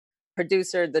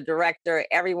producer, the director,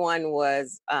 everyone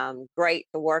was great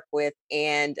to work with.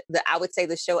 And I would say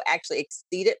the show actually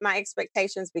exceeded my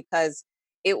expectations because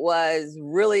it was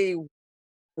really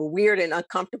weird and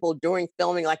uncomfortable during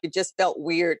filming. Like it just felt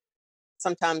weird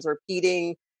sometimes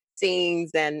repeating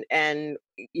scenes and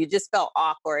you just felt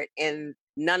awkward, and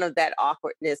none of that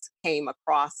awkwardness came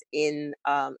across in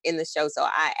the show. So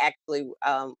I actually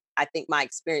I think my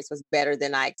experience was better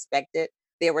than I expected.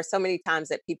 There were so many times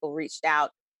that people reached out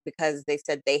because they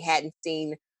said they hadn't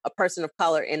seen a person of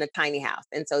color in a tiny house,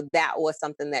 and so that was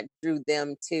something that drew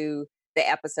them to the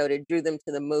episode. It drew them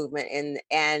to the movement,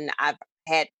 and I've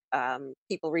had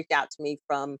people reach out to me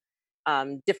from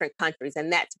different countries,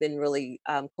 and that's been really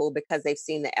cool because they've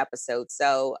seen the episode.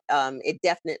 So it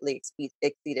definitely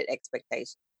exceeded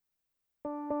expectations.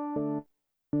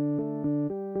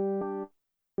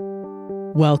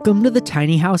 Welcome to the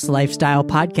Tiny House Lifestyle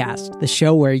Podcast, the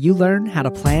show where you learn how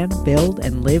to plan, build,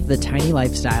 and live the tiny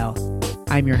lifestyle.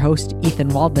 I'm your host, Ethan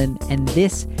Waldman, and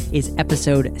this is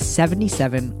episode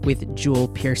 77 with Jewel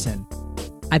Pearson.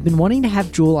 I've been wanting to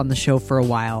have Jewel on the show for a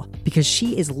while because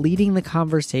she is leading the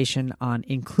conversation on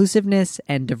inclusiveness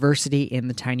and diversity in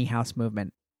the tiny house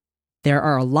movement. There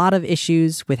are a lot of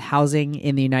issues with housing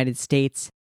in the United States,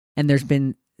 and there's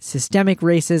been systemic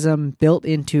racism built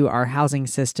into our housing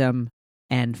system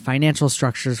and financial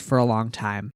structures for a long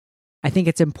time. I think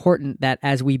it's important that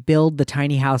as we build the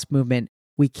tiny house movement,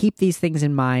 we keep these things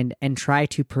in mind and try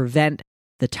to prevent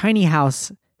the tiny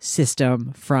house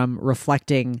system from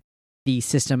reflecting the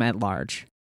system at large.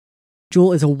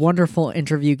 Jewel is a wonderful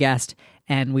interview guest,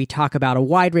 and we talk about a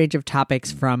wide range of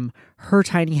topics from her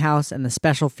tiny house and the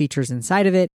special features inside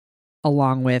of it,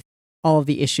 along with all of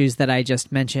the issues that I just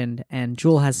mentioned, and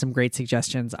Jewel has some great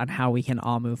suggestions on how we can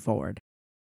all move forward.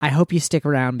 I hope you stick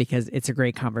around because it's a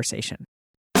great conversation.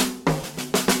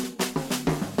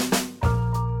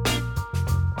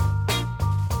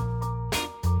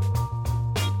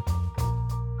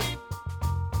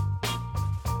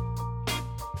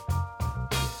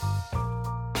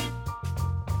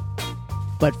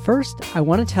 But first, I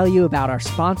want to tell you about our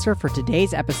sponsor for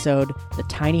today's episode, the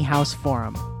Tiny House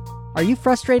Forum. Are you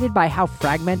frustrated by how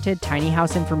fragmented tiny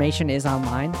house information is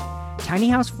online? Tiny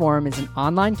House Forum is an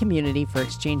online community for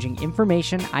exchanging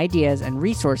information, ideas, and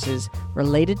resources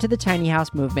related to the tiny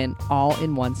house movement all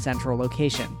in one central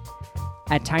location.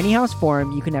 At Tiny House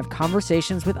Forum, you can have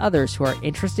conversations with others who are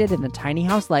interested in the tiny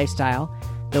house lifestyle,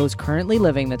 those currently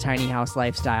living the tiny house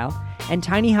lifestyle, and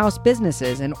tiny house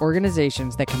businesses and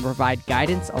organizations that can provide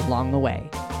guidance along the way.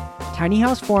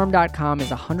 tinyhouseforum.com is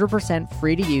 100%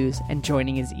 free to use, and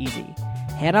joining is easy.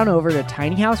 Head on over to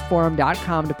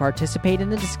tinyhouseforum.com to participate in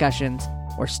the discussions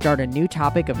or start a new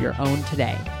topic of your own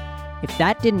today. If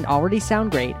that didn't already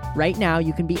sound great, right now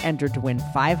you can be entered to win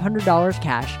 $500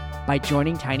 cash by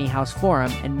joining Tiny House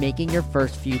Forum and making your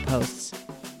first few posts.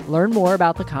 Learn more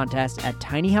about the contest at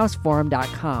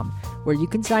tinyhouseforum.com, where you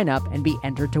can sign up and be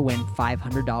entered to win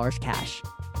 $500 cash.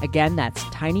 Again, that's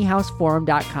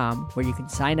tinyhouseforum.com, where you can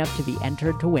sign up to be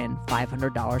entered to win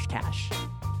 $500 cash.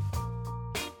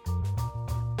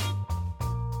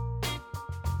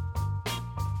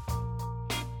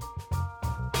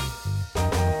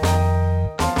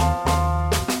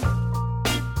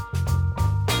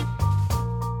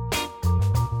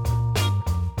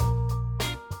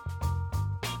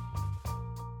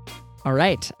 All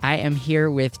right, I am here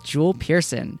with Jewel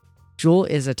Pearson. Jewel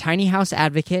is a tiny house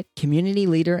advocate, community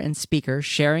leader, and speaker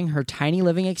sharing her tiny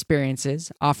living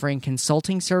experiences, offering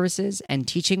consulting services and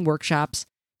teaching workshops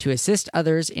to assist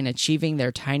others in achieving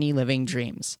their tiny living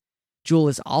dreams. Jewel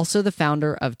is also the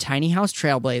founder of Tiny House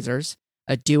Trailblazers,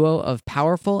 a duo of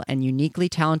powerful and uniquely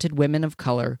talented women of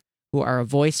color who are a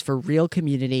voice for real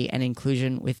community and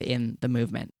inclusion within the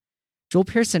movement. Jewel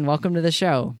Pearson, welcome to the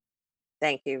show.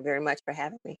 Thank you very much for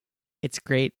having me. It's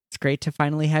great. It's great to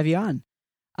finally have you on.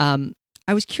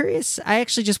 I was curious. I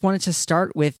actually just wanted to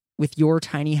start with your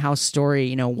tiny house story.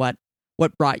 You know, what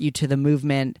brought you to the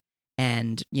movement,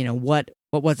 and you know what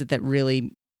was it that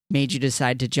really made you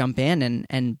decide to jump in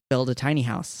and build a tiny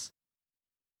house?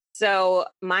 So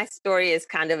my story is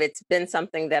it's been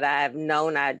something that I've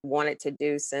known I'd wanted to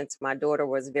do since my daughter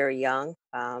was very young.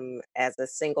 As a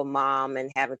single mom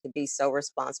and having to be so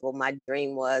responsible, my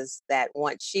dream was that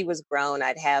once she was grown,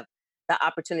 I'd have the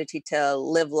opportunity to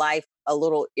live life a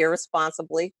little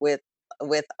irresponsibly with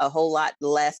a whole lot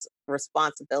less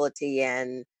responsibility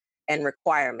and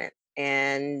requirement.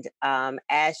 And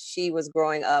as she was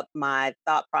growing up, my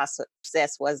thought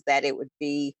process was that it would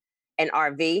be an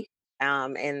RV.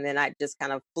 And then I just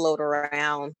kind of float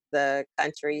around the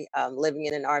country, living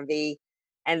in an RV,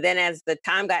 And then as the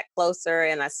time got closer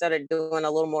and I started doing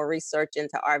a little more research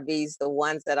into RVs, the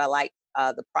ones that I liked,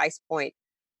 the price point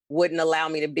wouldn't allow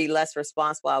me to be less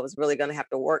responsible. I was really going to have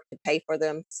to work to pay for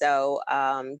them. So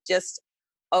just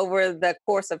over the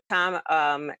course of time,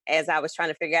 as I was trying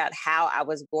to figure out how I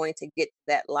was going to get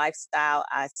that lifestyle,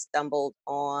 I stumbled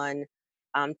on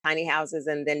tiny houses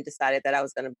and then decided that I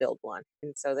was going to build one.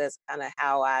 And so that's kind of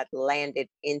how I landed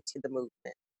into the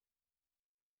movement.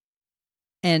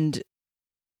 And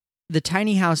the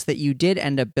tiny house that you did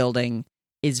end up building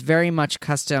is very much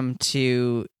custom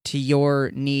to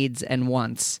your needs and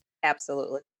wants.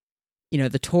 Absolutely. You know,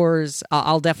 the tours,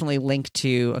 I'll definitely link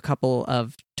to a couple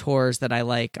of tours that I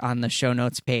like on the show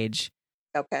notes page.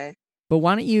 Okay. But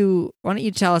why don't you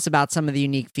tell us about some of the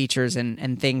unique features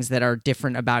and things that are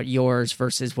different about yours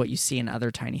versus what you see in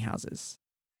other tiny houses?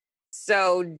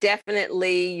 So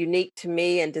definitely unique to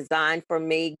me and designed for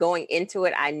me. Going into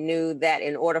it, I knew that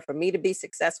in order for me to be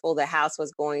successful, the house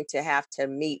was going to have to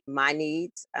meet my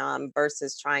needs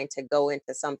versus trying to go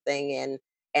into something and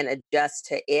adjust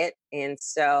to it. And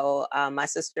so my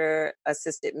sister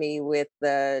assisted me with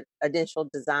the initial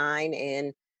design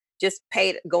and just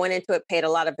going into it, paid a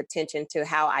lot of attention to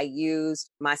how I used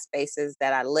my spaces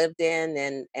that I lived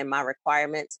in and my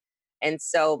requirements. And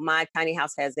so my tiny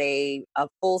house has a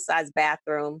full size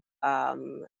bathroom.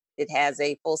 It has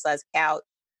a full size couch,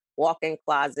 walk in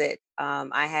closet.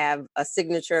 I have a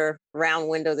signature round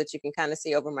window that you can kind of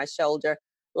see over my shoulder.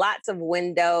 Lots of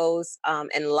windows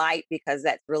and light because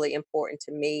that's really important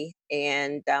to me,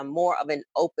 and more of an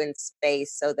open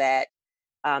space so that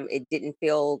it didn't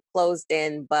feel closed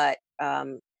in, but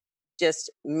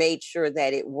just made sure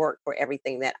that it worked for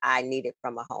everything that I needed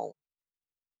from a home.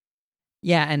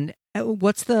 Yeah, and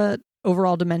what's the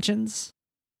overall dimensions?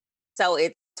 So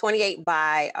it's 28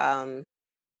 by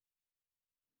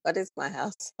what is my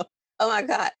house? Oh my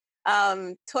God.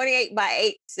 28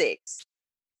 by 8'6".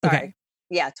 Sorry. Okay.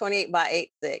 Yeah, 28 by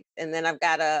 8'6". And then I've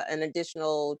got an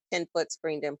additional 10-foot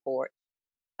screened in porch.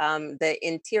 The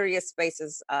interior space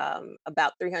is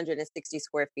about 360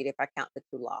 square feet if I count the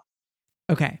two lofts.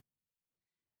 Okay.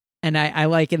 And I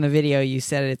like in the video you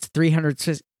said it's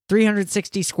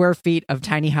 360 square feet of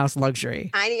tiny house luxury.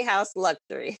 Tiny house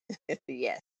luxury.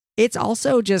 Yes. It's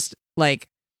also just like,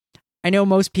 I know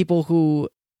most people who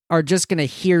are just going to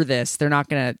hear this, they're not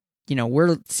going to,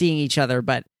 we're seeing each other,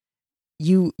 but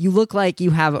you look like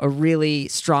you have a really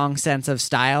strong sense of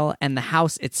style, and the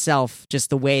house itself,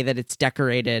 just the way that it's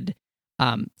decorated,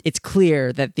 it's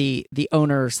clear that the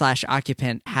owner /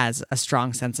 occupant has a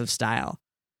strong sense of style.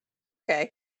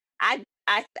 Okay. I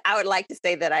would like to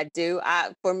say that I do.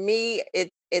 For me,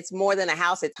 it's more than a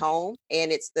house; it's home,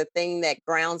 and it's the thing that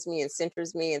grounds me and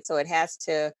centers me, and so it has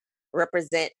to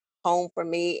represent home for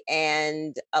me.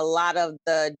 And a lot of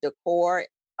the decor,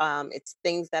 it's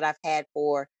things that I've had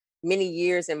for many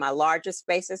years in my larger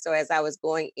spaces. So as I was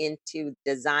going into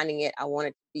designing it, I wanted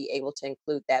to be able to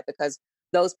include that because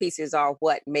those pieces are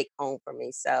what make home for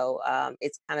me. So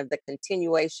it's kind of the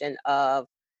continuation of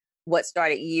what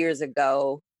started years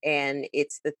ago, and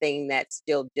it's the thing that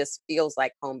still just feels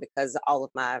like home because all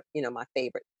of my my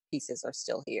favorite pieces are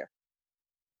still here.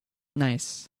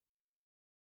 Nice.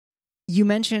 You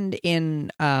mentioned in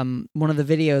one of the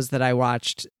videos that I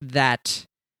watched that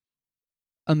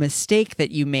a mistake that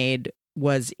you made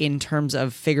was in terms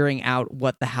of figuring out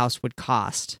what the house would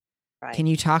cost. Right. Can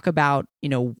you talk about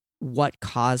what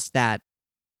caused that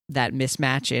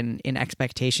mismatch in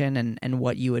expectation and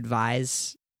what you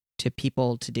advise to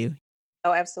people to do?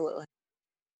 Oh, absolutely.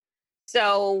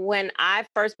 So when I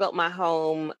first built my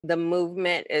home, the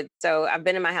movement, so I've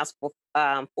been in my house for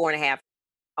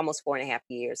almost 4.5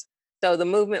 years. So the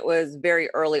movement was very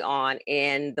early on,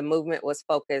 and the movement was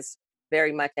focused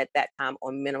very much at that time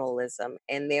on minimalism.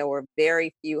 And there were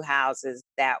very few houses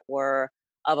that were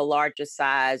of a larger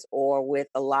size or with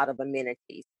a lot of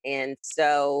amenities. And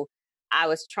so I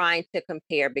was trying to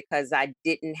compare because I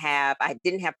didn't have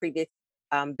previous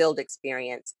build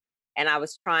experience, and I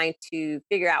was trying to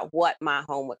figure out what my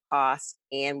home would cost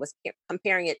and was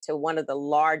comparing it to one of the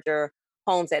larger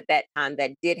homes at that time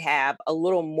that did have a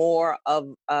little more a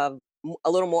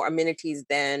little more amenities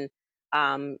than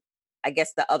I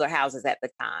guess the other houses at the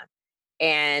time.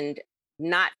 And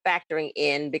not factoring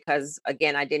in because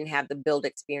again I didn't have the build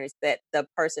experience that the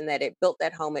person that had built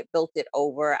that home had built it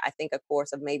over I think a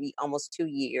course of maybe almost 2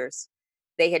 years.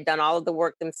 They had done all of the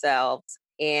work themselves,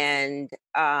 and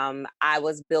I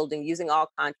was building using all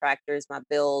contractors. My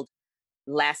build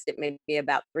lasted maybe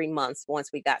about 3 months once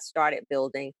we got started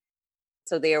building.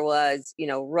 So there was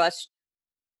rushed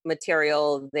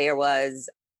material,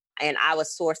 and I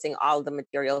was sourcing all of the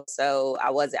material. So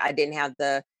I didn't have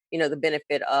the the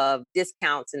benefit of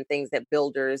discounts and things that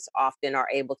builders often are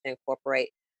able to incorporate.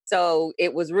 So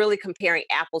it was really comparing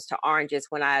apples to oranges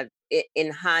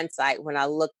in hindsight, when I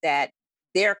looked at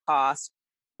their cost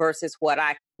versus what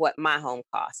my home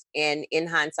cost. And in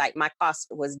hindsight, my cost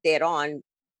was dead on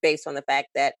based on the fact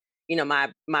that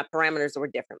my parameters were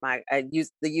different.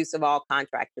 The use of all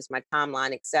contractors, my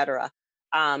timeline, etc.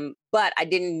 But I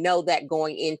didn't know that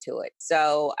going into it.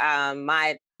 So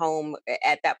my home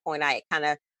at that point, I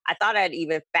thought I'd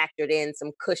even factored in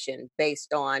some cushion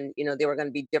based on, there were going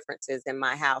to be differences in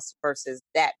my house versus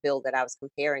that bill that I was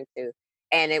comparing to.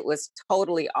 And it was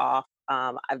totally off.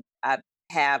 I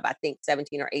have, I think,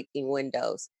 17 or 18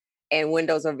 windows, and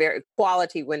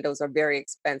quality windows are very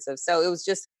expensive. So it was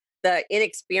just the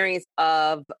inexperience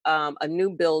of a new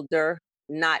builder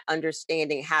not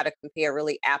understanding how to compare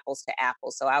really apples to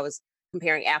apples. So I was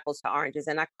comparing apples to oranges,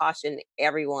 and I caution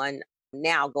everyone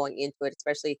now going into it,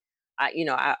 especially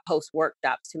I host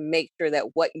workshops, to make sure that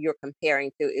what you're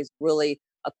comparing to is really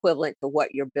equivalent to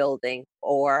what you're building,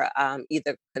 or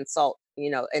either consult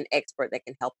an expert that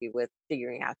can help you with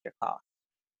figuring out your cost.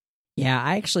 Yeah,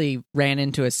 I actually ran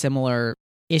into a similar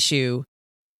issue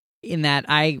in that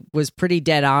I was pretty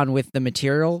dead on with the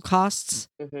material costs,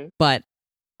 but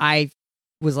I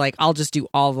was like, I'll just do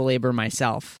all the labor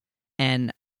myself.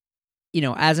 And,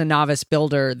 as a novice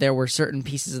builder, there were certain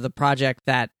pieces of the project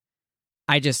that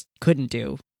I just couldn't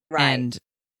do. Right. And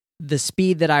the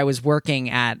speed that I was working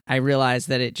at, I realized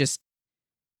that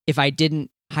if I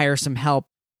didn't hire some help,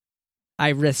 I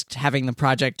risked having the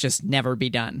project just never be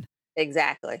done.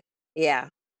 Exactly. Yeah.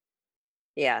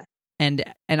 Yeah. And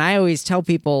I always tell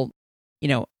people,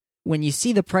 when you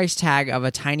see the price tag of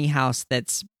a tiny house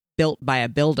that's built by a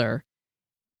builder,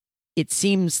 it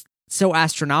seems so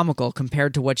astronomical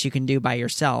compared to what you can do by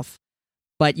yourself.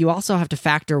 But you also have to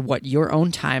factor what your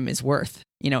own time is worth.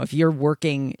 If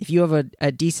you have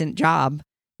a decent job,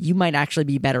 you might actually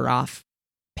be better off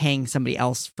paying somebody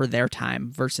else for their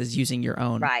time versus using your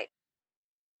own. Right.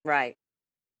 Right.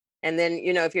 And then,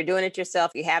 if you're doing it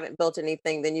yourself, you haven't built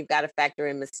anything, then you've got to factor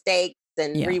in mistakes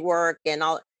and rework and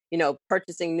all,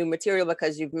 purchasing new material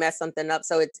because you've messed something up.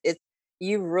 So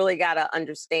you've really got to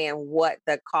understand what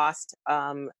the cost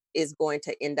is going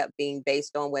to end up being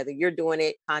based on whether you're doing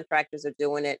it, contractors are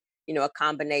doing it, a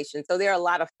combination. So there are a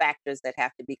lot of factors that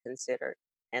have to be considered.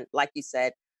 And like you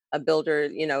said, a builder,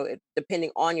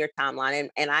 depending on your timeline,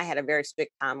 and I had a very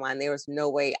strict timeline. There was no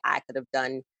way I could have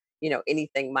done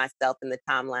anything myself in the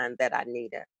timeline that I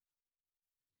needed.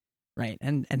 Right.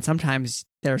 And sometimes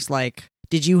there's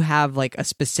did you have a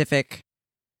specific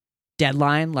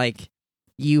deadline? Like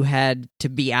you had to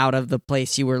be out of the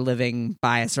place you were living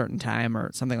by a certain time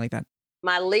or something like that?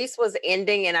 My lease was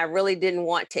ending and I really didn't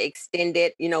want to extend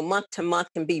it. Month to month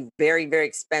can be very, very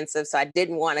expensive. So I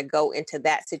didn't want to go into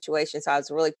that situation. So I was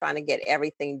really trying to get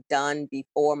everything done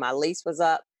before my lease was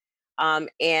up.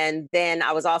 And then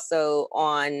I was also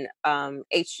on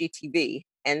HGTV.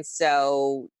 And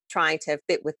so trying to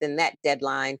fit within that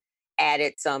deadline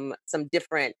added some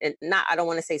different, and I don't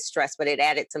want to say stress, but it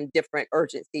added some different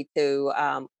urgency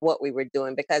to what we were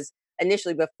doing. Because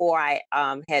initially, before I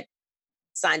had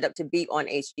signed up to be on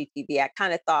HGTV, I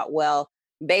kind of thought, well,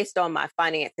 based on my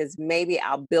finances, maybe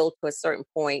I'll build to a certain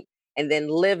point and then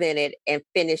live in it and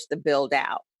finish the build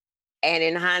out. And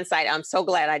in hindsight, I'm so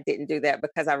glad I didn't do that,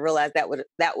 because I realized that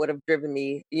would have driven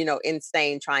me,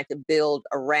 insane, trying to build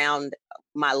around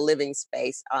my living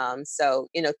space. So,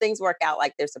 things work out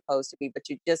like they're supposed to be, but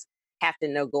you just have to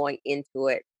know going into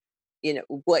it,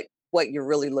 what you're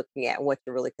really looking at and what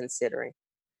you're really considering.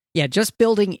 Yeah, just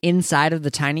building inside of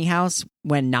the tiny house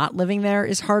when not living there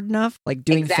is hard enough. Like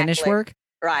doing finish work.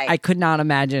 Right. I could not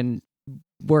imagine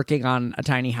working on a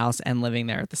tiny house and living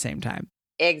there at the same time.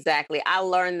 Exactly. I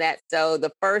learned that. So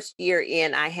the first year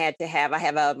in, I have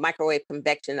a microwave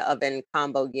convection oven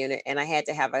combo unit, and I had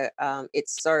to have it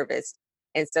serviced.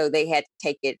 And so they had to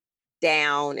take it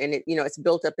down, and it's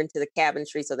built up into the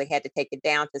cabinetry. So they had to take it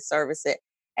down to service it.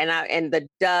 And the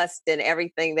dust and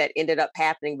everything that ended up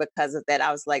happening because of that,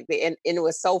 I was like, and it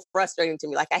was so frustrating to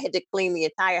me. Like I had to clean the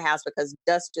entire house because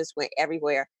dust just went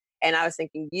everywhere. And I was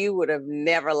thinking, you would have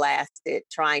never lasted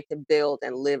trying to build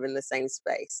and live in the same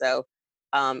space. So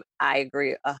I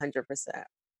agree 100%.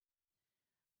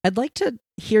 I'd like to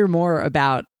hear more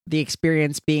about the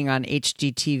experience being on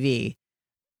HGTV.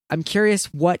 I'm curious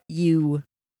what were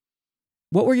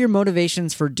your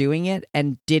motivations for doing it,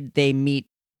 and did it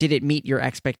meet your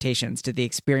expectations? Did the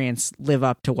experience live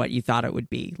up to what you thought it would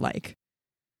be like?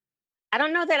 I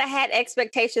don't know that I had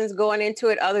expectations going into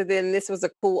it other than this was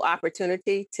a cool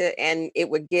opportunity and it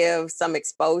would give some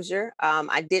exposure.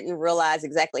 I didn't realize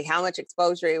exactly how much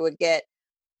exposure it would get.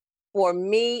 For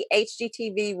me,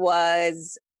 HGTV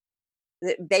was,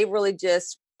 they really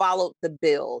just followed the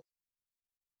build,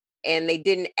 and they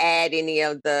didn't add any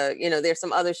of the, there's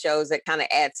some other shows that kind of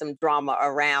add some drama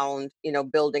around,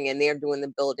 building, and they're doing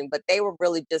the building, but they were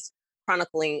really just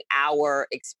chronicling our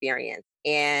experience.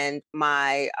 And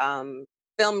my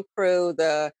film crew,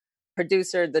 the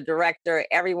producer, the director,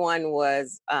 everyone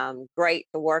was great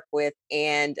to work with.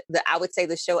 And I would say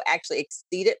the show actually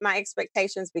exceeded my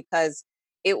expectations because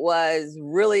it was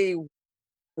really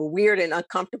weird and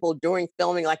uncomfortable during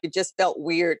filming. Like, it just felt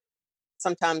weird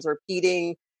sometimes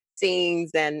repeating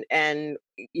scenes, and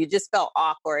you just felt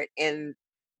awkward. And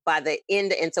by the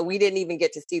end, and so we didn't even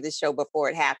get to see the show before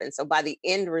it happened. So by the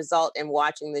end result and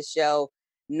watching the show,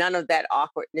 none of that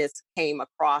awkwardness came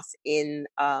across in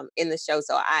the show.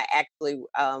 So I actually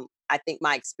I think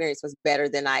my experience was better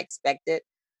than I expected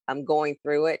going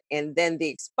through it. And then the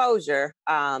exposure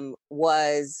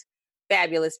was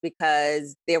fabulous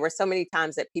because there were so many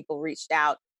times that people reached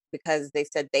out because they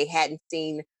said they hadn't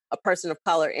seen a person of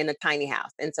color in a tiny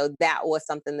house. And so that was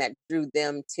something that drew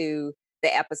them to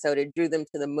the episode. It drew them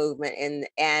to the movement.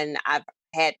 And I've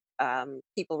had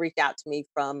people reach out to me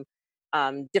from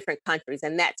different countries,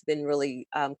 and that's been really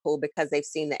cool because they've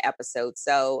seen the episode.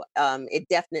 So it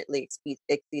definitely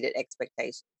exceeded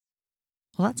expectations.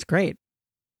 Well, that's great.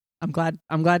 I'm glad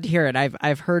to hear it.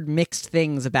 I've heard mixed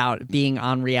things about being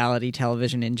on reality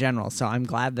television in general, so I'm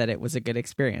glad that it was a good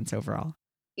experience overall.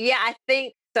 Yeah, I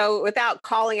think so. Without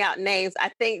calling out names,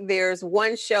 I think there's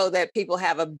one show that people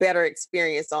have a better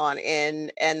experience on,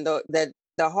 and the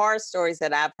horror stories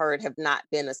that I've heard have not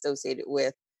been associated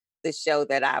with the show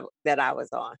that I was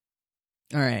on.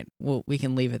 All right, well, we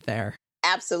can leave it there.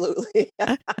 Absolutely.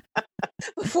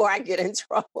 Before I get in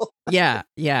trouble. Yeah.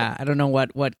 I don't know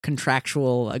what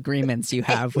contractual agreements you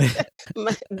have with.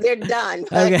 They're done.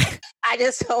 Okay. I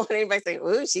just don't want anybody saying,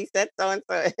 "Ooh, she said so and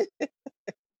so."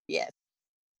 Yes.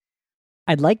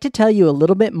 I'd like to tell you a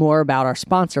little bit more about our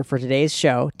sponsor for today's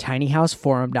show,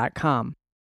 tinyhouseforum.com.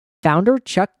 Founder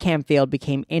Chuck Campfield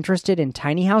became interested in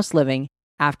tiny house living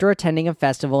after attending a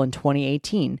festival in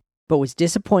 2018, but was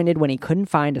disappointed when he couldn't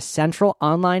find a central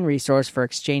online resource for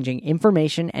exchanging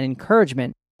information and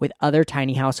encouragement with other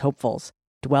tiny house hopefuls,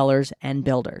 dwellers, and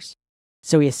builders.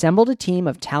 So he assembled a team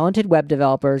of talented web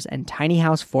developers, and Tiny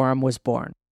House Forum was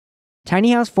born.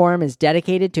 Tiny House Forum is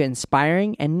dedicated to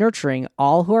inspiring and nurturing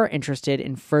all who are interested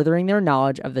in furthering their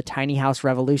knowledge of the tiny house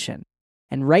revolution.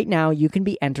 And right now, you can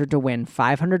be entered to win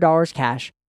 $500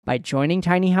 cash by joining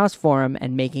Tiny House Forum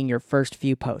and making your first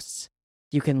few posts.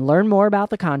 You can learn more about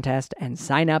the contest and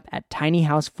sign up at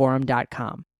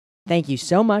tinyhouseforum.com. Thank you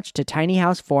so much to Tiny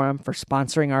House Forum for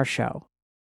sponsoring our show.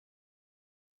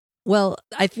 Well,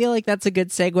 I feel like that's a good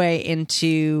segue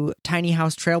into Tiny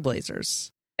House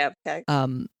Trailblazers. Okay.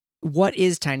 What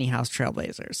is Tiny House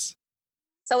Trailblazers?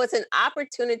 So it's an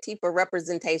opportunity for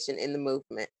representation in the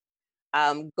movement.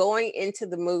 Going into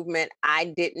the movement, I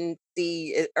didn't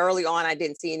see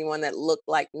anyone that looked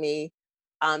like me.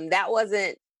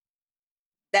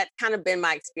 That's kind of been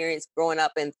my experience growing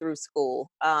up and through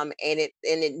school. And it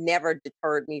never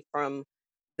deterred me from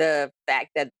the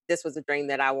fact that this was a dream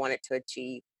that I wanted to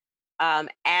achieve.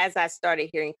 As I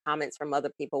started hearing comments from other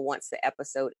people once the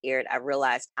episode aired, I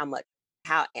realized how much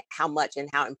and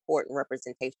how important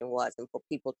representation was, and for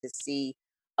people to see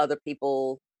other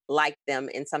people like them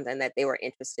in something that they were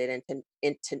interested in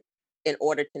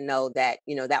order to know that,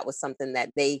 that was something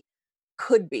that they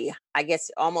could be, I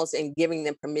guess, almost in giving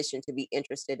them permission to be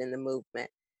interested in the movement.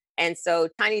 And so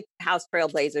Tiny House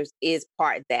Trailblazers is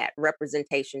part of that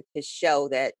representation, to show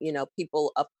that,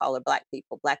 people of color, Black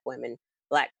people, Black women,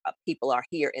 Black people are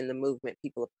here in the movement,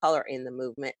 people of color in the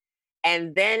movement.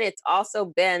 And then it's also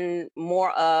been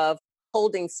more of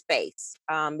holding space,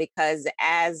 because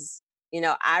as,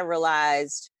 I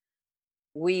realized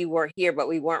we were here, but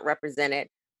we weren't represented.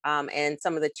 And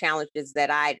some of the challenges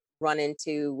that I'd run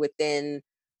into within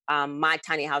my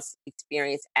tiny house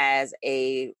experience as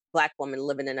a Black woman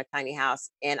living in a tiny house.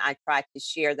 And I tried to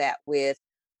share that with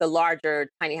the larger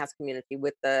tiny house community,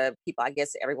 with the people, I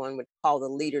guess everyone would call the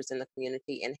leaders in the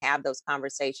community, and have those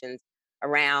conversations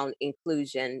around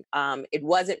inclusion. It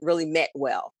wasn't really met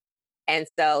well. And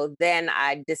so then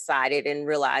I decided and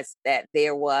realized that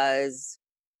there was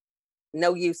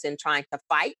no use in trying to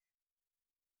fight,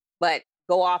 but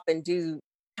go off and do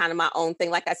kind of my own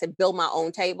thing. Like I said, build my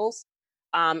own tables.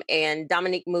 And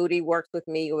Dominique Moody worked with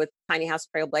me with Tiny House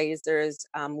Trailblazers.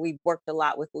 We've worked a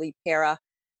lot with Lee Para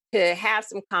to have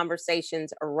some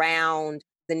conversations around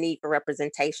the need for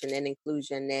representation and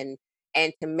inclusion,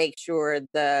 and to make sure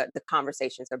the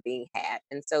conversations are being had.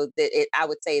 And so I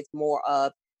would say it's more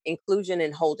of inclusion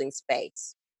and holding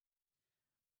space.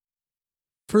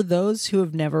 For those who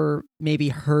have never maybe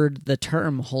heard the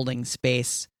term holding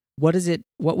space, what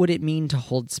would it mean to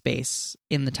hold space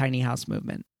in the tiny house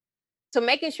movement? So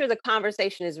making sure the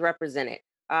conversation is represented,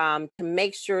 to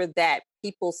make sure that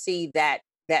people see that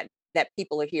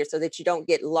people are here, so that you don't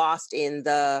get lost in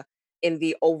the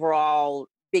overall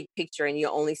big picture, and you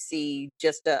only see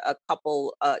just a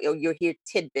couple. Or you hear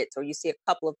tidbits, or you see a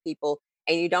couple of people,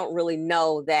 and you don't really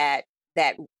know that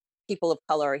people of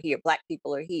color are here, Black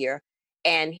people are here,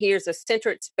 and here's a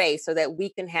centered space so that we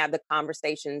can have the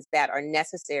conversations that are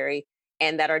necessary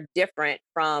and that are different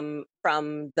from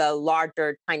the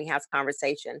larger tiny house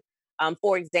conversation.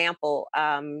 For example,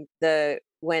 the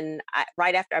when I,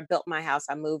 right after I built my house,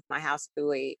 I moved my house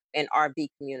to an RV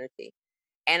community,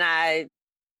 and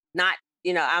not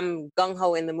I'm gung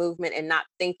ho in the movement and not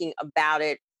thinking about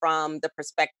it from the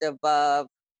perspective of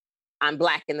I'm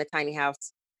Black in the tiny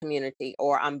house community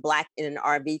or I'm Black in an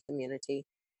RV community,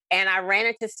 and I ran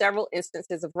into several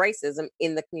instances of racism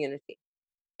in the community.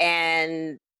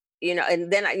 And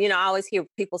and then I always hear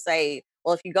people say,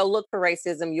 well, if you go look for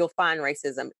racism, you'll find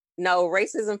racism. No,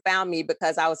 racism found me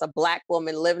because I was a Black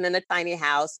woman living in a tiny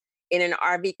house in an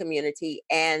RV community.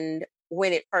 And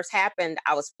when it first happened,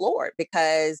 I was floored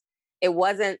because it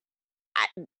wasn't I,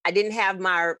 I didn't have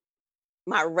my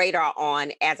radar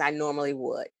on as I normally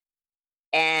would.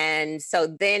 And so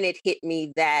then it hit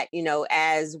me that,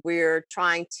 as we're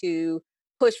trying to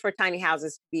push for tiny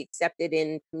houses to be accepted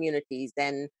in communities,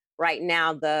 and right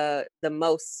now the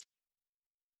most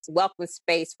welcome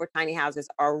space for tiny houses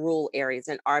are rural areas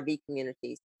and RV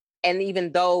communities. And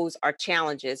even those are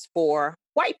challenges for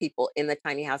white people in the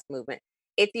tiny house movement.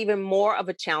 It's even more of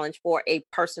a challenge for a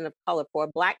person of color, for a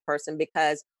Black person,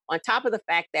 because on top of the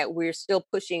fact that we're still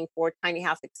pushing for tiny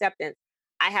house acceptance,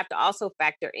 I have to also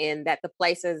factor in that the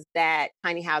places that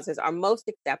tiny houses are most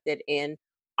accepted in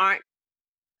aren't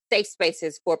safe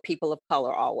spaces for people of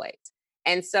color always.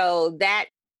 And so that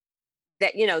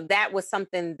was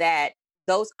something that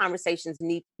those conversations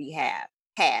need to be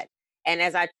had. And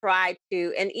as I try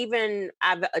to, and even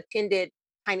I've attended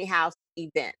tiny house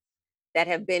events that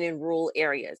have been in rural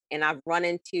areas, and I've run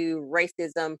into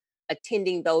racism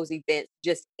attending those events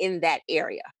just in that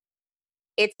area.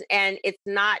 It's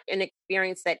not an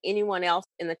experience that anyone else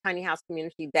in the tiny house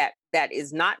community that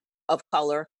is not of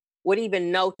color would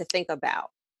even know to think about.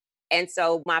 And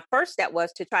so my first step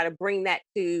was to try to bring that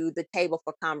to the table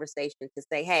for conversation, to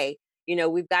say, hey,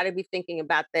 we've got to be thinking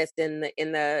about this in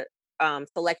the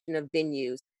selection of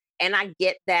venues. And I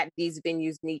get that these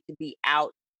venues need to be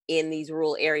out in these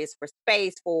rural areas for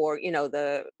space, for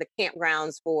the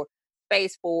campgrounds, for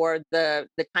space for the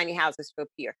tiny houses to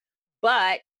appear.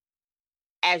 But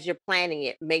as you're planning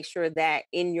it, make sure that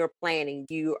in your planning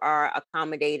you are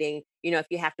accommodating, if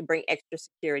you have to bring extra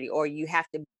security or you have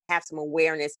to have some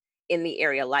awareness in the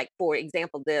area. Like, for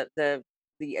example, the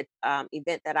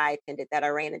event that I attended that I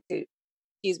ran into,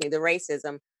 excuse me, the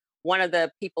racism, one of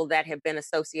the people that have been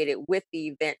associated with the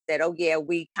event said, oh yeah,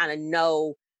 we kind of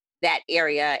know that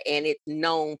area and it's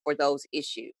known for those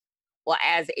issues. Well,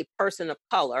 as a person of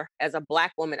color, as a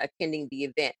Black woman attending the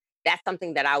event, that's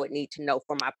something that I would need to know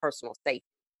for my personal safety.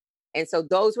 And so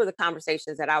those were the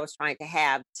conversations that I was trying to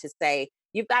have, to say,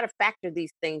 you've got to factor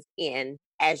these things in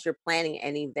as you're planning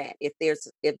an event. If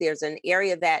there's an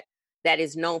area that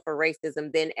is known for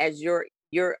racism, then as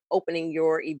you're opening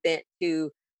your event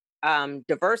to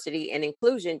diversity and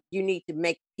inclusion, you need to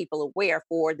make people aware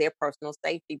for their personal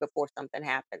safety before something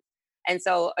happens. And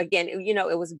so again,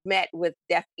 it was met with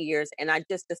deaf ears, and I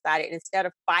just decided, instead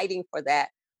of fighting for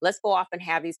that, let's go off and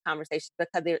have these conversations,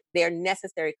 because they're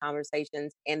necessary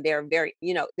conversations, and they're very,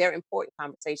 they're important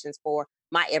conversations for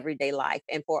my everyday life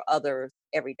and for others'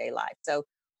 everyday life. So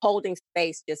holding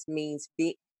space just means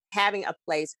having a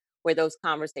place where those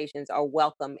conversations are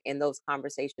welcome and those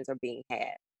conversations are being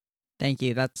had. Thank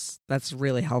you. That's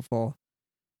really helpful.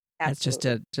 Absolutely.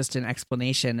 That's just an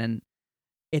explanation, and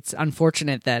it's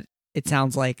unfortunate that it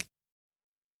sounds like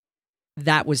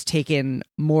that was taken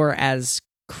more as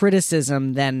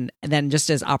criticism than just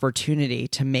as opportunity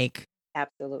to make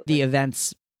Absolutely. the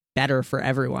events better for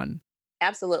everyone.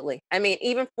 Absolutely. I mean,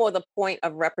 even for the point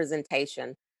of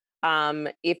representation,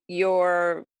 if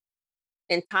your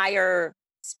entire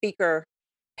speaker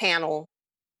panel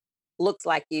looks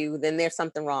like you, then there's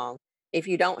something wrong. If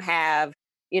you don't have,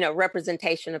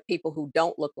 representation of people who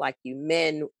don't look like you,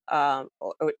 men, or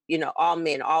all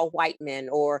men, all white men,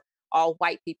 or all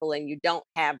white people, and you don't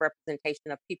have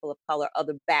representation of people of color,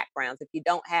 other backgrounds,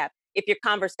 if your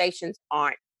conversations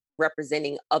aren't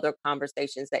representing other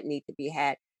conversations that need to be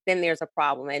had, then there's a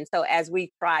problem. And so as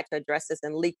we try to address this,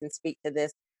 and Lee can speak to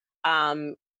this,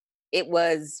 it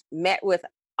was met with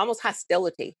almost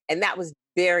hostility. And that was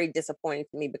very disappointing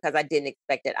to me because I didn't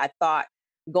expect it. I thought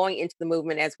going into the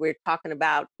movement, as we're talking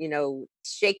about,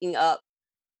 shaking up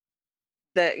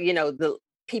the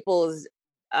people's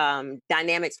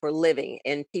dynamics for living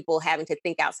and people having to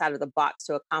think outside of the box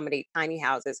to accommodate tiny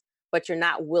houses, but you're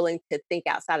not willing to think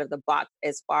outside of the box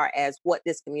as far as what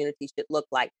this community should look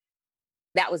like.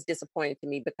 That was disappointing to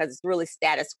me because it's really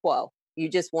status quo. You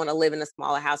just want to live in a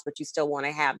smaller house, but you still want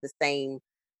to have the same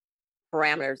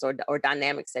parameters or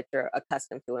dynamics that you're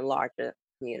accustomed to in larger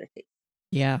communities.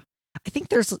 Yeah. I think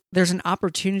there's an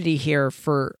opportunity here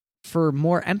for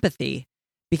more empathy,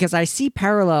 because I see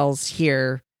parallels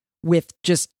here with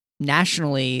just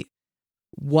nationally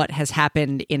what has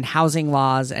happened in housing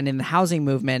laws and in the housing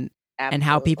movement. Absolutely. And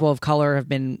how people of color have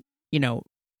been,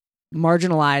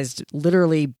 marginalized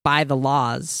literally by the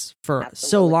laws for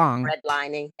so long.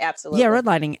 Redlining. Absolutely. Yeah,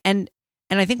 redlining. And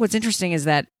I think what's interesting is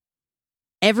that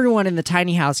everyone in the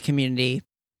tiny house community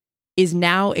is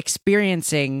now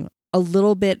experiencing a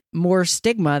little bit more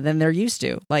stigma than they're used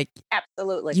to. Like,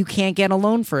 absolutely, you can't get a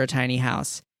loan for a tiny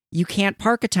house. You can't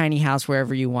park a tiny house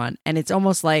wherever you want. And it's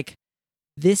almost like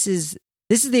this is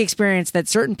the experience that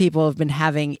certain people have been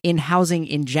having in housing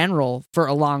in general for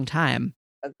a long time.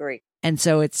 Agree. And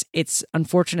so it's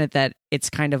unfortunate that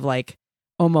it's kind of like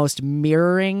almost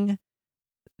mirroring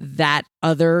that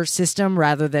other system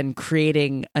rather than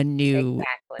creating a new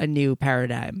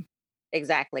paradigm.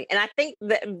 Exactly. And I think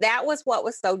that was what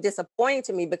was so disappointing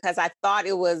to me, because I thought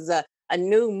it was a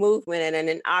new movement and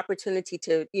an opportunity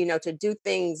to, to do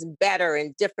things better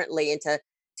and differently, and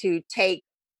to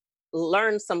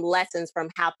learn some lessons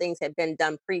from how things had been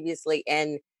done previously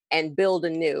and build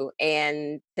anew,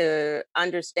 and to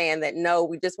understand that, no,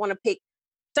 we just want to pick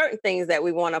certain things that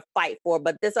we want to fight for,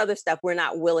 but this other stuff, we're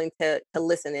not willing to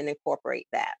listen and incorporate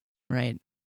that. Right.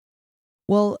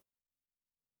 Well,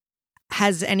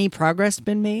 has any progress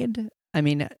been made? I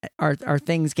mean, are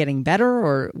things getting better,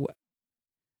 or,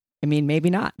 I mean, maybe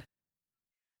not?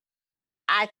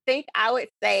 I think I would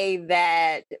say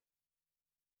that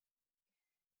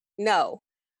no.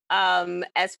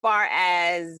 As far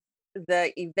as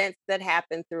the events that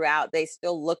happen throughout, they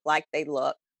still look like they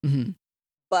look. Mm-hmm.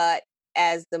 But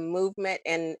as the movement,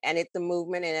 and it's a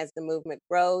movement, and as the movement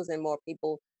grows and more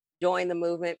people join the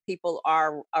movement, people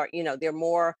are there are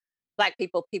more Black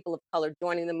people, people of color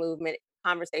joining the movement.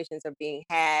 Conversations are being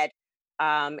had,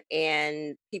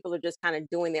 and people are just kind of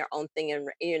doing their own thing, and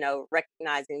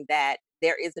recognizing that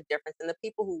there is a difference. And the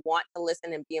people who want to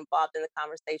listen and be involved in the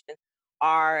conversation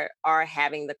are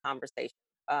having the conversation.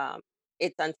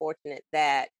 It's unfortunate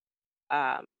that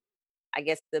I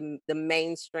guess the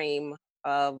mainstream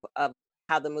of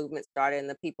how the movement started and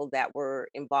the people that were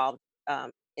involved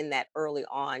in that early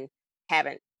on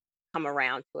haven't come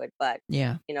around to it. But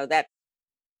yeah, that's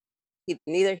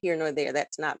neither here nor there.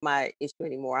 That's not my issue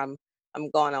anymore. I'm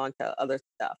going on to other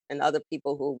stuff and other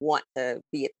people who want to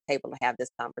be at the table to have this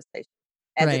conversation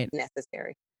as right. it's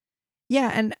necessary.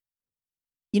 Yeah, and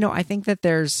I think that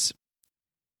there's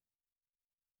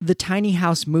the tiny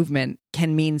house movement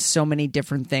can mean so many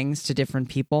different things to different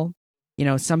people.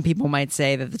 Some people might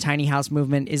say that the tiny house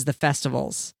movement is the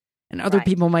festivals, and other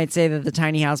people might say that the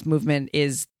tiny house movement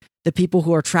is the people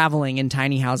who are traveling in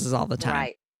tiny houses all the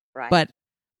time. Right. But,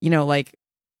 like,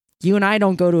 you and I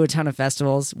don't go to a ton of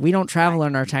festivals. We don't travel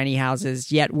in our tiny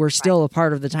houses, yet we're still a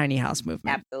part of the tiny house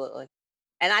movement. Absolutely.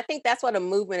 And I think that's what a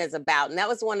movement is about. And that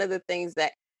was one of the things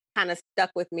that kind of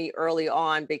stuck with me early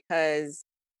on, because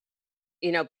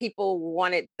people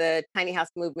wanted the tiny house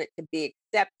movement to be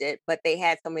accepted, but they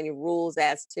had so many rules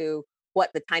as to what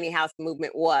the tiny house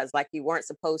movement was. Like, you weren't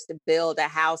supposed to build a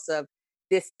house of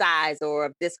this size or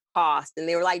of this cost. And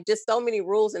they were like, just so many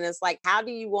rules. And it's like, how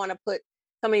do you want to put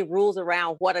so many rules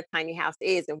around what a tiny house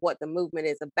is and what the movement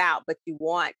is about, but you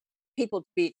want people to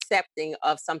be accepting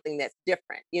of something that's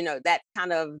different? That's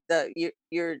kind of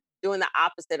you're doing the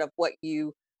opposite of what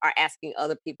you are asking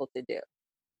other people to do.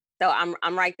 So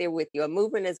I'm right there with you. A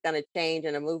movement is going to change,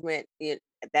 and a movement,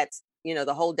 that's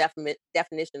the whole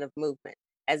definition of movement.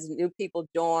 As new people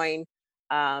join,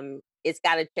 it's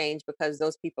got to change, because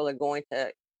those people are going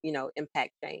to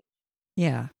impact change.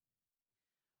 Yeah.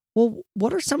 Well,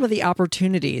 what are some of the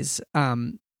opportunities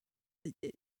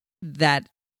that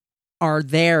are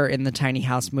there in the tiny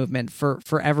house movement for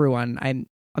everyone?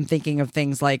 I'm thinking of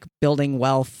things like building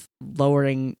wealth,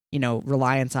 lowering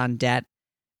reliance on debt.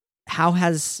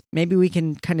 Maybe we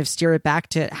can kind of steer it back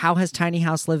to how has tiny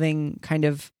house living kind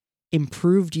of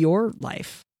improved your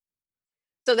life?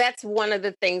 So that's one of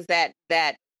the things that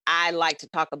I like to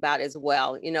talk about as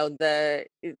well.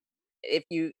 If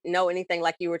you know anything,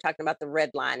 like you were talking about the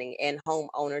redlining and home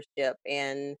ownership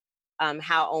and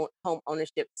home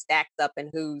ownership stacks up and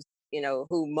who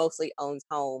mostly owns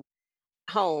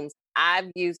homes.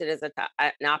 I've used it as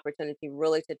an opportunity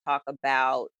really to talk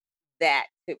about that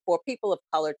for people of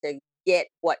color to get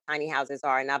what tiny houses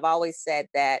are. And I've always said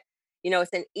that,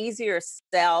 it's an easier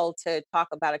sell to talk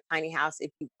about a tiny house if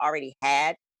you've already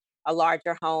had a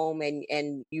larger home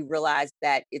and you realize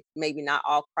that it's maybe not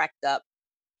all cracked up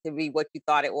to be what you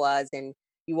thought it was and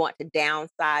you want to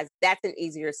downsize. That's an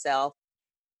easier sell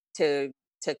to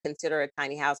consider a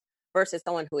tiny house versus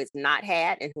someone who has not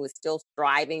had and who is still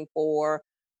striving for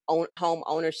home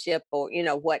ownership, or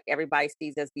what everybody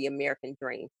sees as the American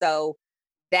dream. So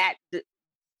that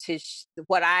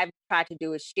what I've tried to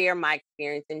do is share my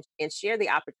experience and share the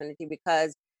opportunity,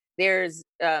 because there's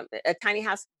a tiny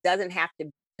house doesn't have to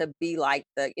be like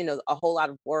a whole lot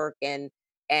of work and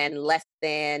less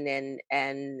than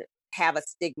and have a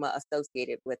stigma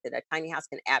associated with it. A tiny house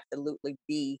can absolutely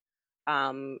be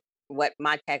um, what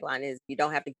my tagline is: you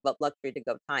don't have to give up luxury to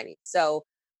go tiny. So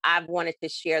I've wanted to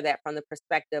share that from the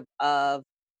perspective of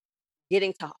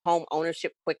getting to home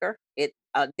ownership quicker. It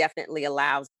definitely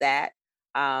allows that,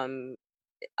 um,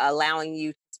 allowing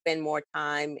you to spend more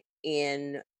time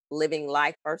in living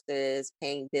life versus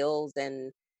paying bills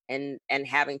and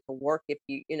having to work. If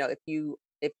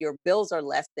your bills are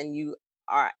less, then you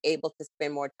are able to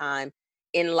spend more time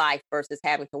in life versus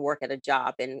having to work at a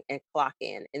job and clock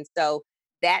in. And so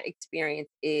that experience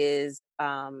is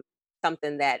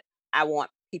something that I want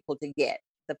people to get.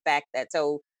 The fact that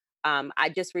I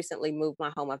just recently moved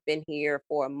my home. I've been here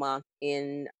for a month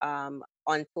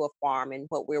onto a farm, and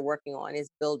what we're working on is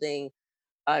building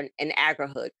an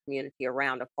agrihood community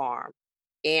around a farm.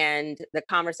 And the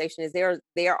conversation is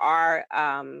there are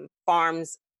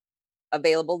farms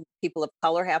available. People of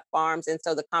color have farms, and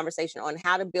so the conversation on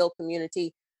how to build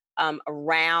community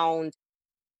around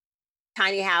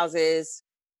tiny houses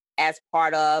as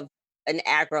part of an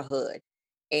agrihood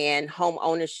and home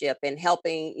ownership, and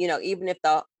helping, even if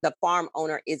the farm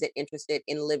owner isn't interested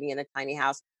in living in a tiny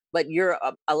house, but you're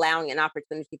allowing an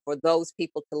opportunity for those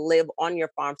people to live on your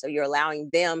farm. So you're allowing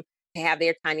them to have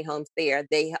their tiny homes there.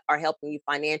 They are helping you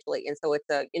financially. And so it's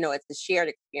a shared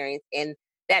experience. And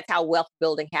that's how wealth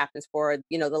building happens for,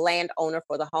 the landowner,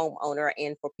 for the homeowner,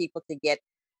 and for people to get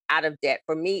out of debt.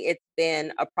 For me, it's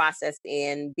been a process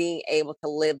in being able to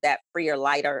live that freer,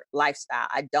 lighter lifestyle.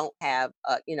 I don't have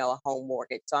a home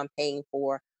mortgage, so I'm paying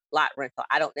for lot rental.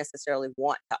 I don't necessarily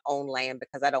want to own land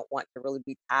because I don't want to really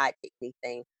be tied to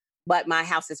anything, but my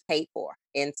house is paid for.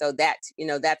 And so that's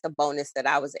a bonus that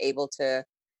I was able to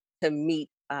meet,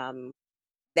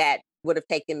 that would have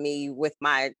taken me with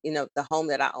my, the home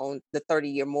that I own, the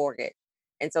 30-year mortgage.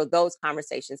 And so those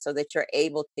conversations, so that you're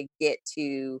able to get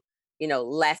to,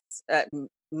 less.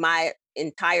 My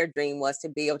entire dream was to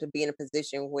be able to be in a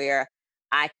position where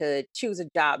I could choose a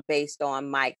job based on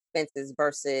my expenses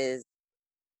versus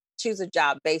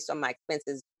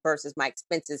my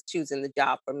expenses choosing the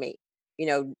job for me.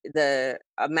 The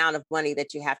amount of money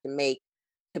that you have to make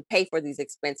to pay for these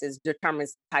expenses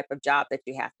determines the type of job that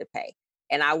you have to pay.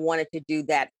 And I wanted to do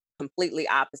that completely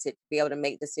opposite, to be able to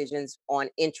make decisions on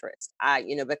interest.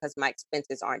 Because my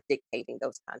expenses aren't dictating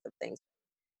those kinds of things.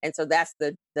 And so that's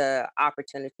the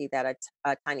opportunity that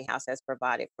a tiny house has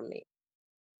provided for me.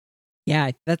 Yeah,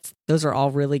 those are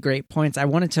all really great points. I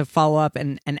wanted to follow up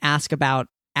and ask about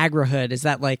agrihood. Is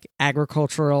that like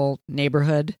agricultural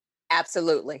neighborhood?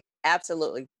 Absolutely.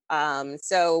 Absolutely.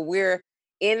 So we're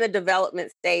in the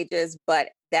development stages, but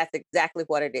that's exactly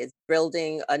what it is: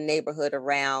 building a neighborhood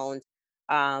around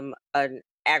an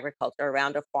agriculture,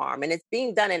 around a farm. And it's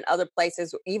being done in other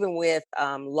places, even with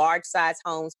large size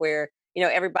homes where,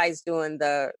 everybody's doing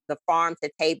the farm to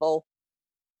table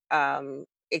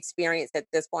experience at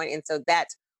this point. And so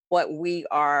that's what we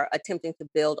are attempting to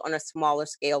build on a smaller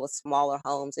scale with smaller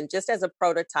homes, and just as a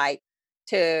prototype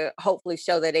to hopefully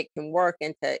show that it can work,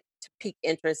 and to pique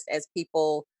interest as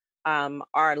people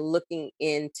are looking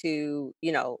into,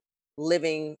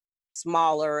 living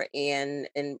smaller and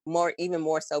more, even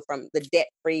more so from the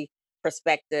debt-free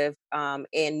perspective,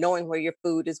 and knowing where your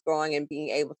food is growing and being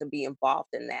able to be involved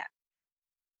in that.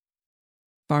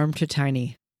 Farm to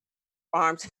tiny.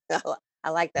 Farms. I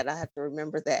like that. I have to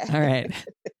remember that. All right.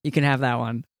 You can have that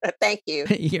one. Thank you.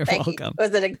 You're Thank welcome. You.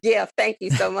 Was it a gift? Thank you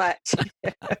so much.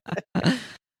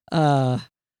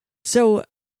 So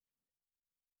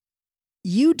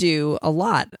you do a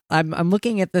lot. I'm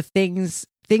looking at the things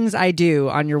I do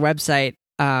on your website.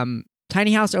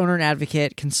 Tiny house owner and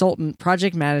advocate, consultant,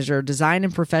 project manager, design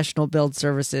and professional build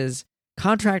services,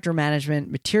 contractor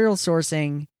management, material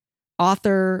sourcing,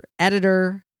 author,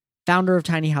 editor, founder of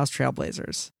Tiny House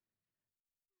Trailblazers.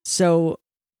 So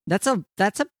That's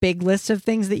a big list of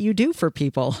things that you do for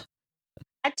people.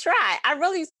 I try.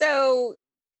 So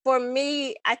for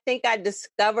me, I think I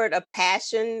discovered a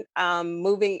passion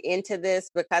moving into this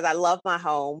because I love my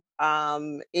home.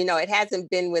 It hasn't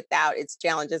been without its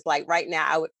challenges. Like right now,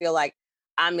 I would feel like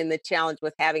I'm in the challenge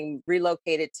with having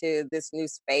relocated to this new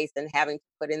space and having to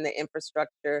put in the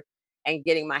infrastructure and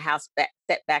getting my house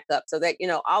set back up. So that,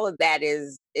 all of that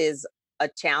is a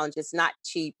challenge. It's not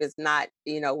cheap. It's not,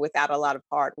 without a lot of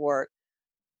hard work,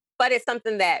 but it's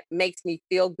something that makes me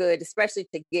feel good, especially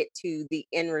to get to the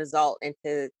end result and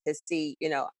to see,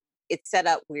 it's set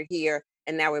up, we're here,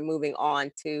 and now we're moving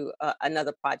on to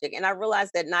another project. And I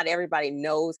realized that not everybody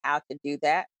knows how to do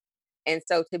that. And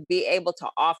so to be able to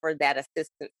offer that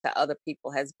assistance to other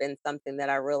people has been something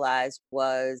that I realized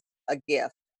was a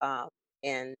gift.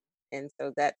 And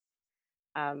so that's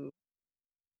um,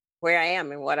 where I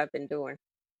am and what I've been doing.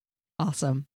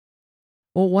 Awesome.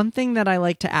 Well, one thing that I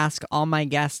like to ask all my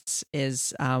guests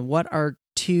is what are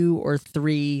 2 or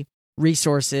 3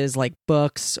 resources like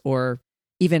books or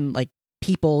even like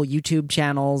people, YouTube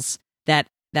channels that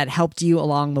helped you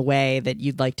along the way that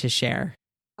you'd like to share?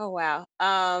 Oh, wow.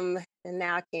 And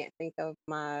now I can't think of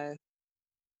my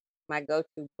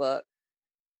go-to book.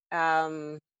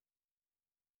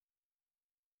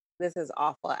 This is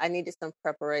awful. I needed some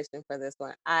preparation for this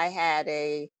one.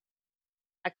 I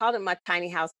called it my tiny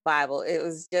house Bible. It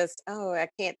was just, I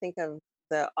can't think of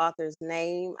the author's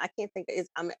name. I can't think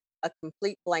I'm a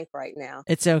complete blank right now.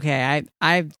 It's okay.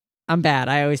 I'm bad.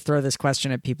 I always throw this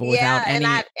question at people without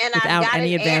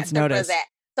any advance notice. For that.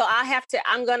 So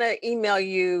I'm going to email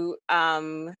you.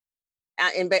 I'm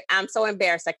so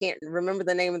embarrassed. I can't remember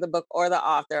the name of the book or the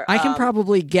author. I can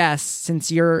probably guess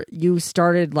since you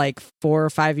started like 4 or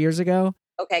 5 years ago.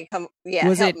 Okay, help me.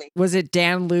 Was it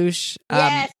Dan Lush?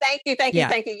 Yes, thank you.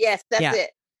 Yes, that's it.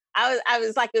 I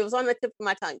was like, it was on the tip of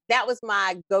my tongue. That was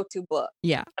my go-to book.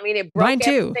 Yeah. I mean, it broke mine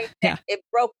too. It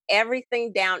broke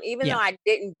everything down. Even though I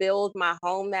didn't build my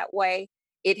home that way,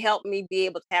 it helped me be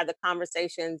able to have the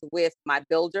conversations with my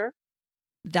builder.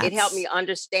 It helped me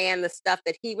understand the stuff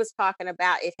that he was talking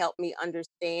about. It helped me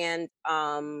understand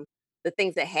the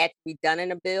things that had to be done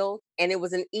in a build. And it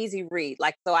was an easy read.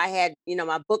 Like, so I had,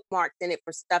 my bookmarks in it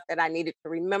for stuff that I needed to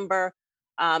remember.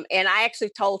 And I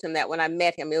actually told him that when I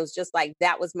met him, it was just like,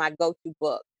 that was my go-to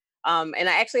book. And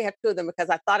I actually have 2 of them because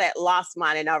I thought I'd lost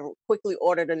mine and I quickly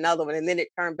ordered another one and then it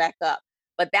turned back up.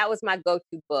 But that was my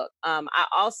go-to book. I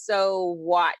also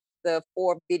watched the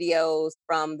 4 videos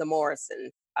from the Morrisons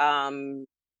from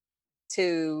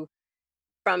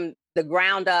the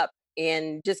ground up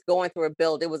and just going through a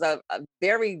build. It was a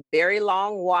very, very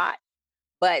long watch,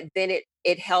 but then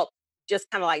it helped, just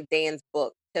kind of like Dan's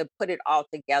book, to put it all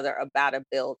together about a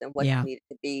build and what you needed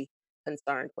to be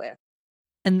concerned with.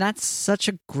 And that's such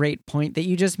a great point that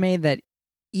you just made, that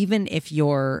even if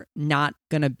you're not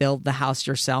going to build the house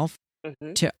yourself,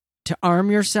 to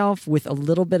arm yourself with a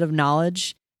little bit of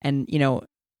knowledge. And,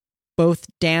 both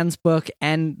Dan's book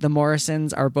and the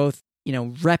Morrisons are both,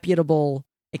 reputable,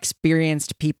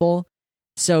 experienced people.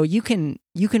 So you can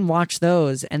watch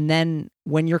those, and then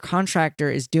when your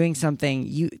contractor is doing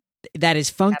something that is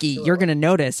funky, you're going to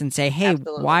notice and say, "Hey,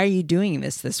 why are you doing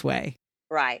this way?"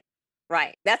 Right.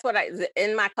 That's what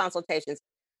in my consultations.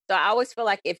 So I always feel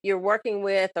like if you're working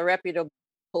with a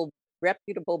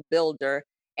reputable builder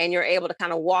and you're able to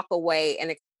kind of walk away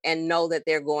and know that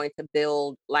they're going to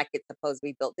build like it's supposed to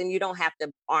be built, then you don't have to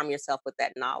arm yourself with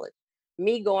that knowledge.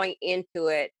 Me going into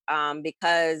it,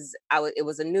 because it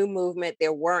was a new movement.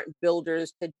 There weren't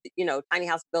builders tiny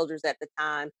house builders at the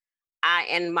time.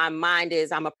 And my mind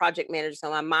I'm a project manager, so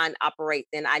my mind operates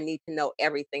and I need to know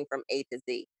everything from A to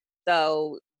Z.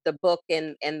 So the book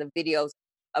and the videos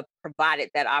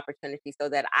provided that opportunity so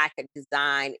that I could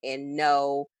design and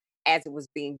know as it was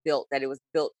being built that it was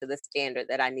built to the standard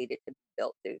that I needed to be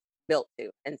built to.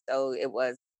 And so it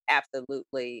was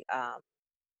absolutely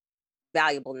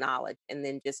valuable knowledge. And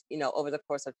then just, over the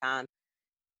course of time,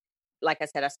 like I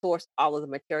said, I sourced all of the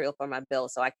material for my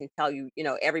build. So I can tell you,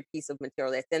 every piece of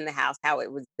material that's in the house, how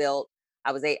it was built.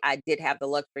 I did have the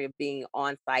luxury of being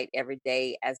on site every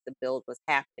day as the build was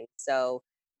happening. So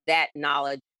that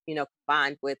knowledge,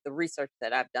 combined with the research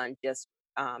that I've done, just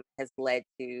has led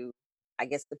to, I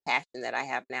guess, the passion that I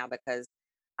have now, because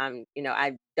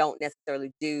I don't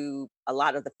necessarily do a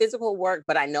lot of the physical work,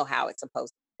 but I know how it's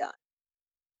supposed to be done.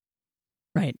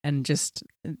 Right. And just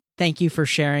thank you for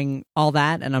sharing all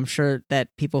that. And I'm sure that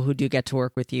people who do get to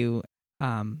work with you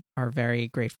are very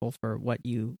grateful for what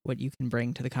you can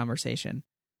bring to the conversation.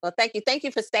 Well, thank you. Thank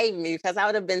you for saving me, because I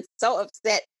would have been so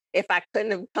upset if I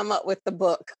couldn't have come up with the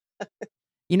book.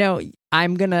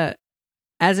 I'm going to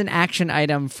as an action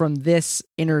item from this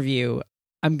interview,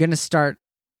 I'm going to start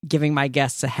giving my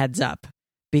guests a heads up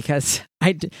because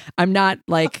I'm not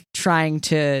like trying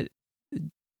to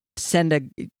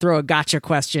throw a gotcha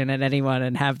question at anyone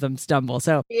and have them stumble.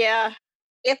 So yeah,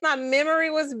 if my memory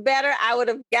was better, I would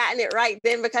have gotten it right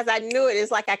then because I knew it.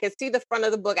 It's like I could see the front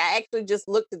of the book. I actually just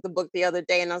looked at the book the other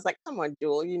day and I was like, come on,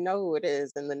 Jewel, you know who it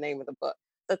is and the name of the book.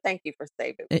 So thank you for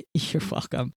saving me. You're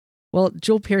welcome. Well,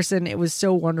 Jewel Pearson, it was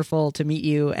so wonderful to meet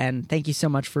you, and thank you so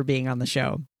much for being on the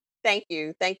show. Thank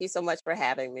you. Thank you so much for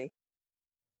having me.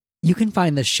 You can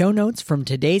find the show notes from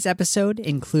today's episode,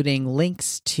 including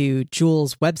links to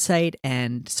Jewel's website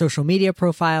and social media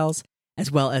profiles, as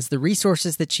well as the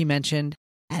resources that she mentioned,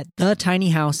 at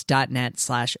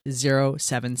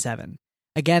thetinyhouse.net/077.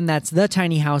 Again, that's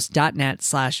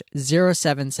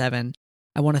thetinyhouse.net/077.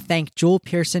 I want to thank Jewel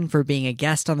Pearson for being a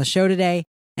guest on the show today,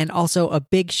 and also a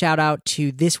big shout out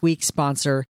to this week's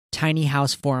sponsor,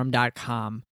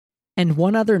 tinyhouseforum.com. And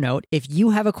one other note, if you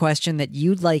have a question that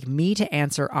you'd like me to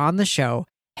answer on the show,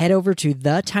 head over to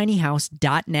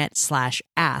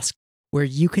thetinyhouse.net/ask, where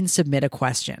you can submit a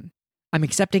question. I'm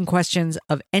accepting questions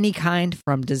of any kind,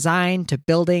 from design to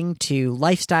building to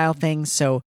lifestyle things,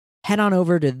 so head on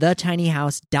over to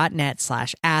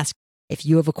thetinyhouse.net/ask if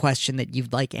you have a question that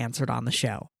you'd like answered on the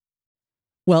show.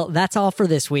 Well, that's all for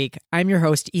this week. I'm your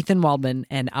host, Ethan Waldman,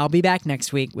 and I'll be back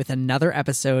next week with another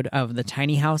episode of the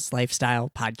Tiny House Lifestyle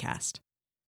Podcast.